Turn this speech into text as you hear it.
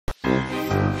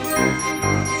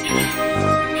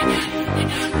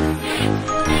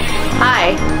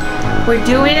We're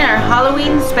doing our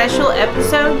Halloween special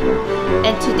episode,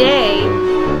 and today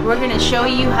we're going to show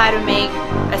you how to make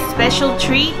a special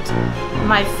treat.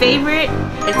 My favorite,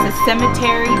 it's a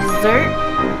cemetery dessert,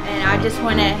 and I just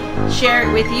want to share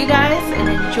it with you guys and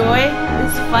enjoy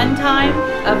this fun time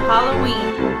of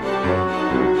Halloween.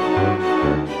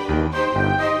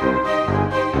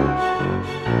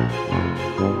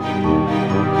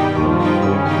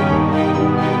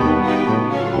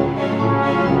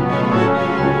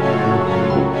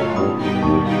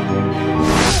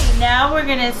 Now we're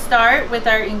gonna start with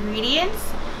our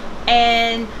ingredients,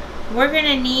 and we're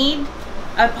gonna need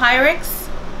a Pyrex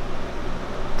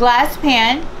glass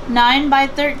pan 9 by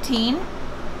 13,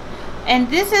 and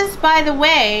this is, by the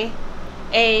way,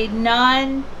 a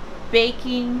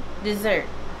non-baking dessert.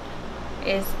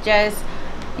 It's just,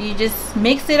 you just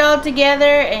mix it all together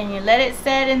and you let it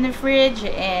set in the fridge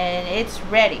and it's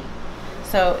ready.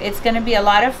 So it's gonna be a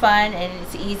lot of fun, and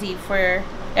it's easy for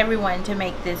everyone to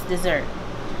make this dessert.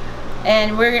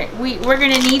 And we're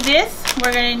gonna need this.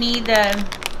 We're gonna need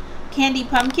candy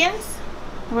pumpkins.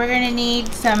 We're gonna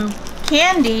need some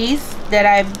candies that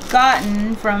I've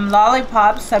gotten from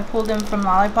lollipops. I pulled them from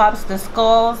lollipops, the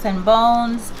skulls and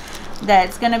bones.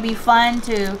 That's gonna be fun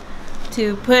to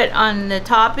put on the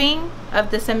topping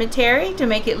of the cemetery to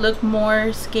make it look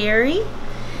more scary.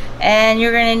 And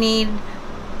you're gonna need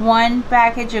 1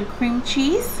 package of cream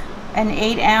cheese, an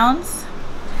 8-ounce,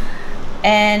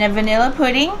 and a vanilla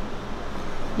pudding.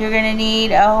 You're gonna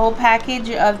need a whole package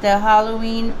of the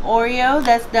Halloween Oreo.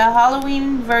 That's the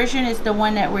Halloween version, is the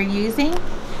one that we're using.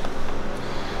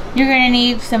 You're gonna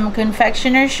need some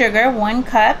confectioner sugar, 1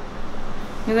 cup.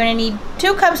 You're gonna need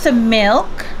 2 cups of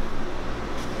milk.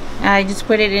 I just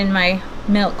put it in my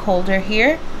milk holder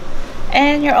here.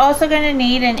 And you're also gonna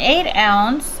need an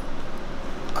 8-ounce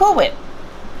Cool Whip.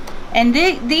 And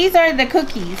these are the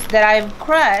cookies that I've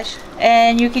crushed,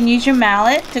 and you can use your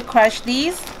mallet to crush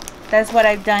these. That's what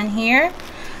I've done here.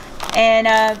 And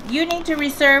you need to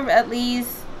reserve at least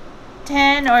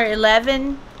 10 or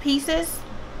 11 pieces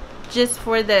just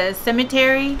for the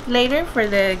cemetery later, for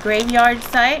the graveyard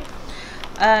site.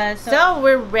 So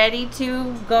we're ready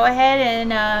to go ahead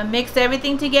and mix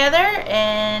everything together,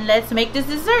 and let's make this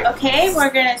dessert. Okay, we're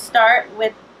gonna start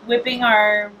with whipping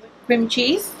our cream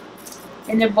cheese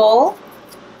in the bowl.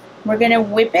 We're gonna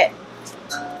whip it.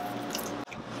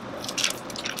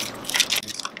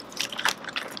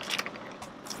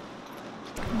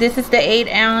 This is the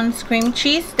 8-ounce cream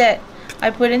cheese that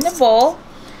I put in the bowl,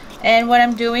 and what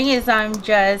I'm doing is I'm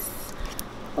just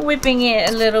whipping it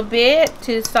a little bit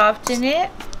to soften it,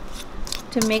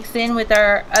 to mix in with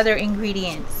our other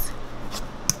ingredients.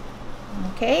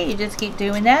 Okay, you just keep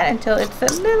doing that until it's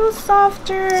a little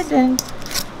softer than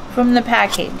from the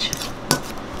package.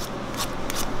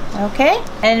 Okay,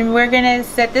 and we're gonna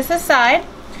set this aside,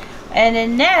 and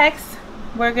then next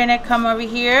we're gonna come over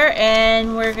here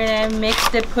and we're gonna mix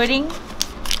the pudding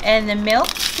and the milk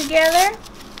together.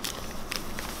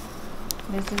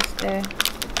 This is the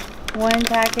 1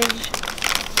 package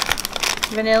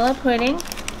vanilla pudding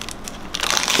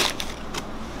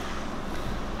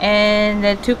and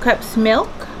the 2 cups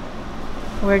milk.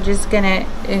 We're just gonna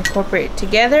incorporate it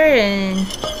together and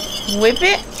whip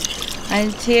it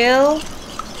until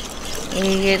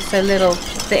it gets a little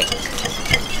thick.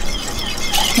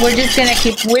 We're just gonna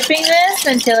keep whipping this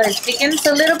until it thickens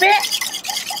a little bit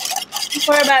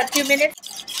for about 2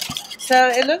 minutes. So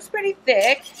it looks pretty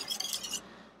thick.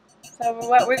 So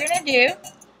what we're gonna do,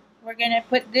 we're gonna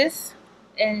put this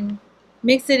and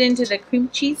mix it into the cream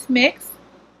cheese mix.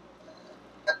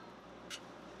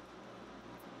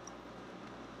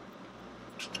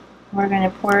 We're gonna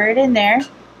pour it in there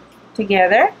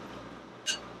together.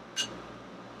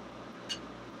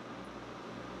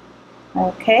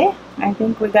 Okay, I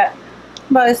think we got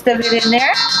most of it in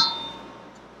there.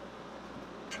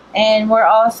 And we're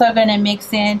also going to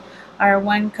mix in our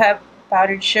 1 cup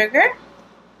powdered sugar.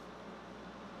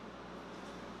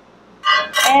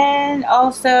 And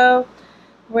also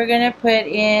we're going to put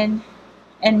in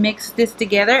and mix this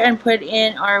together and put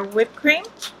in our whipped cream.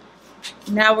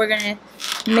 Now we're going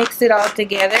to mix it all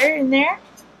together in there.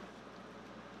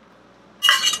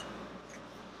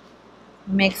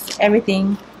 Mix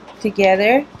everything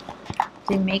together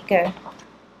to make a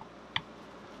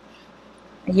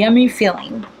yummy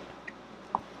filling.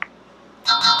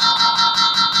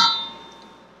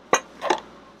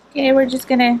 Okay, we're just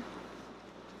gonna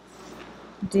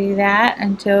do that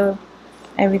until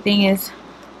everything is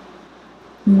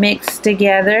mixed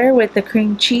together with the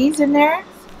cream cheese in there.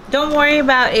 Don't worry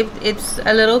about if it's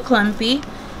a little clumpy.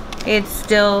 It's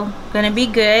still gonna be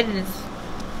good. It's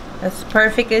as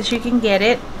perfect as you can get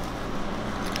it.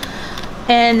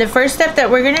 And the first step that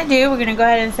we're gonna do, we're gonna go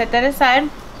ahead and set that aside.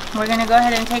 We're gonna go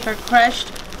ahead and take our crushed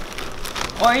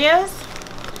Oreos.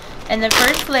 And the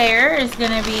first layer is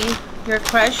gonna be your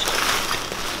crushed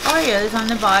Oreos on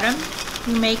the bottom.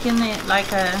 You're making it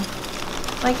like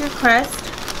your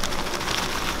crust.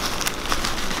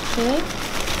 Okay.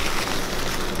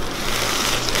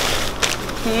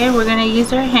 Okay, we're gonna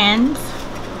use our hands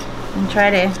and try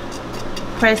to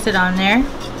press it on there.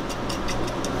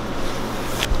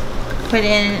 Put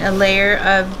in a layer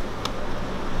of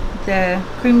the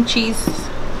cream cheese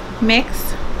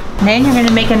mix. And then you're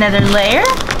gonna make another layer.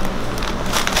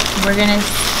 We're gonna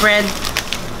spread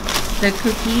the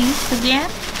cookies again.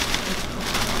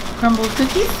 Crumbled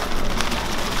cookies.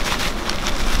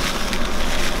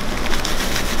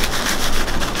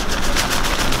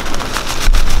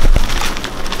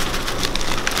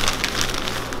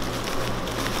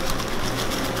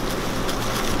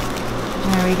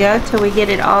 There we go, till we get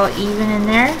it all even in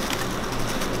there.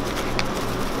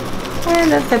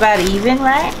 And that's about even,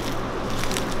 right?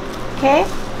 Okay.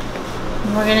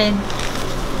 And we're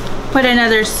gonna put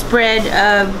another spread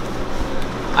of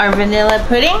our vanilla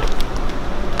pudding.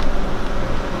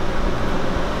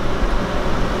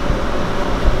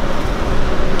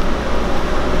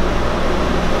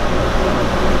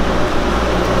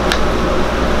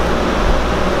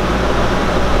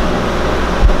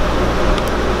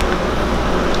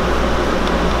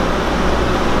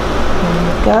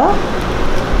 Go.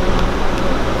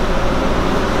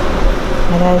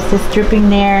 And it's just dripping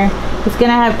there. It's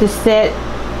gonna have to set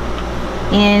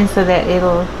in so that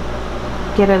it'll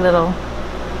get a little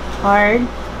hard.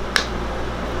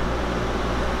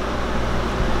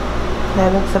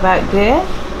 That looks about good.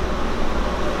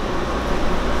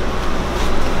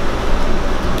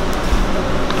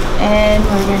 And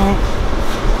we're gonna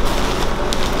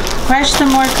crush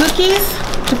some more cookies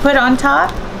to put on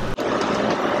top.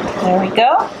 There we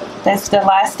go. That's the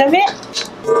last of it.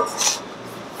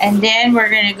 And then we're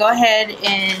going to go ahead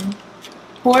and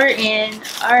pour in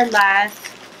our last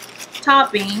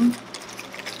topping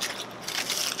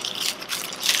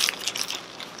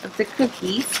of the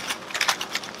cookies.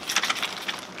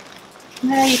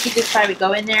 Now you could just probably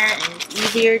go in there and it's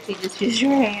easier to just use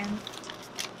your hand.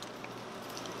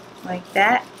 Like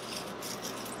that.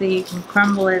 So you can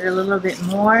crumble it a little bit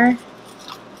more.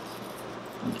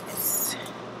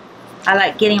 I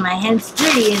like getting my hands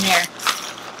dirty in there.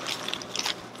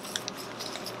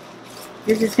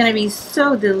 This is going to be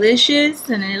so delicious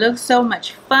and it looks so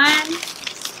much fun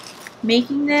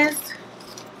making this.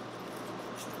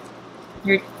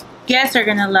 Your guests are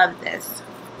going to love this.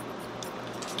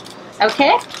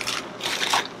 Okay?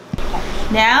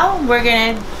 Now we're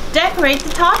going to decorate the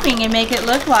topping and make it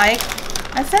look like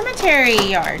a cemetery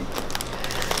yard.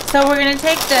 So we're going to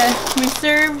take the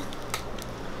reserved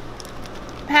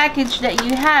package that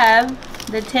you have,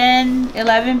 the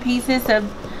 11 pieces of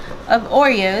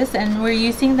Oreos, and we're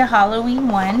using the Halloween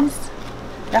ones,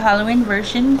 the Halloween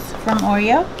versions from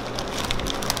Oreo.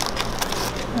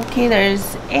 Okay,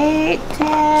 there's 8,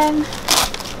 10,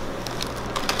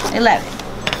 11.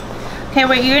 Okay,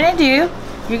 what you're gonna do,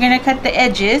 you're gonna cut the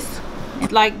edges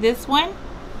like this one,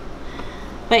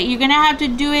 but you're gonna have to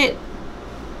do it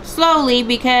slowly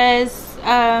because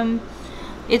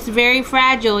it's very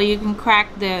fragile. You can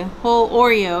crack the whole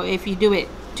Oreo if you do it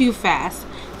too fast.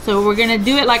 So we're gonna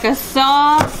do it like a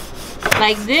saw,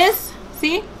 like this.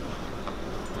 See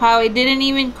how it didn't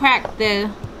even crack the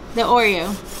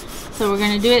Oreo? So we're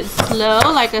gonna do it slow,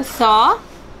 like a saw.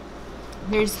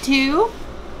 There's 2,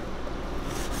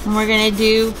 and we're gonna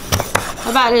do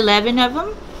about 11 of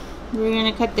them. We're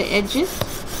gonna cut the edges.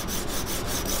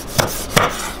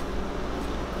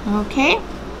 Okay,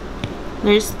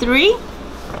 there's 3.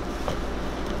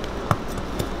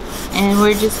 And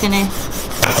we're just gonna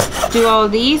do all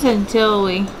these until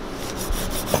we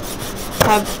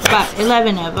have about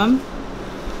 11 of them.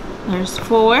 There's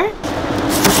 4.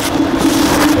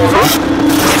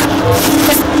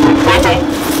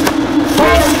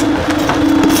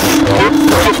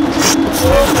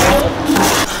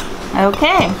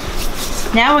 Okay,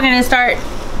 now we're gonna start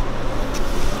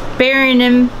burying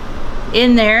them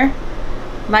in there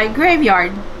like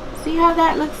graveyard. See how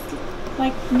that looks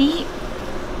like neat?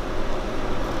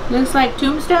 Looks like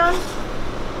tombstones.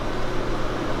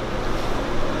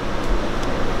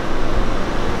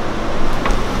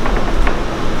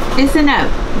 Isn't that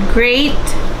great?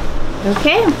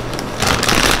 Okay.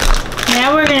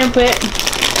 Now we're gonna put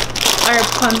our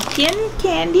pumpkin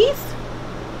candies.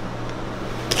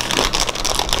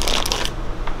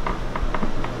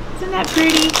 Isn't that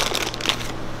pretty?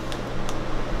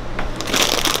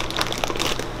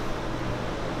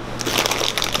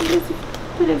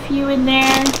 few in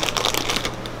there.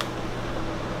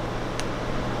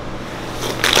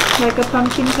 Like a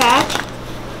pumpkin patch.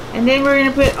 And then we're going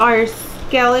to put our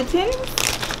skeletons.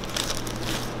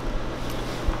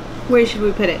 Where should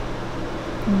we put it?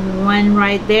 One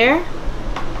right there.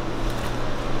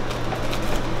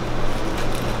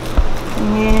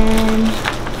 And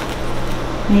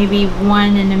maybe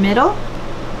one in the middle.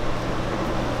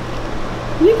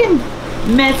 You can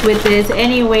mess with this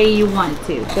any way you want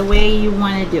to, the way you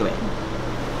want to do it.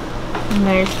 And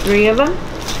there's 3 of them.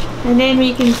 And then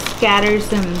we can scatter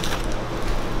some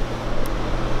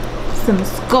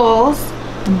skulls,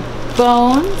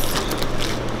 bones,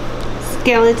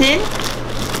 skeleton.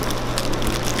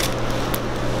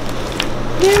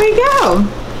 There we go.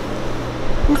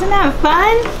 Isn't that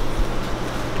fun?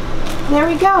 There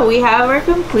we go. We have our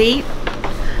complete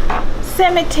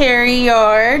cemetery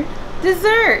yard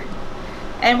dessert.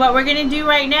 And what we're gonna do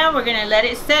right now, we're gonna let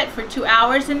it set for 2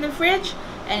 hours in the fridge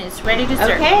and it's ready to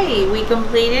serve. Okay, we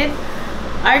completed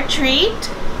our treat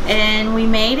and we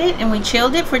made it and we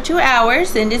chilled it for 2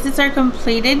 hours, and this is our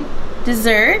completed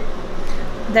dessert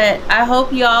that I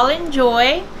hope you all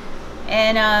enjoy,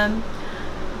 and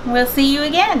we'll see you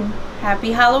again.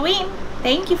 Happy Halloween.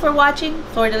 Thank you for watching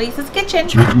Flordeliza's Kitchen.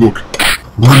 Make it look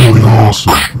really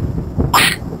awesome.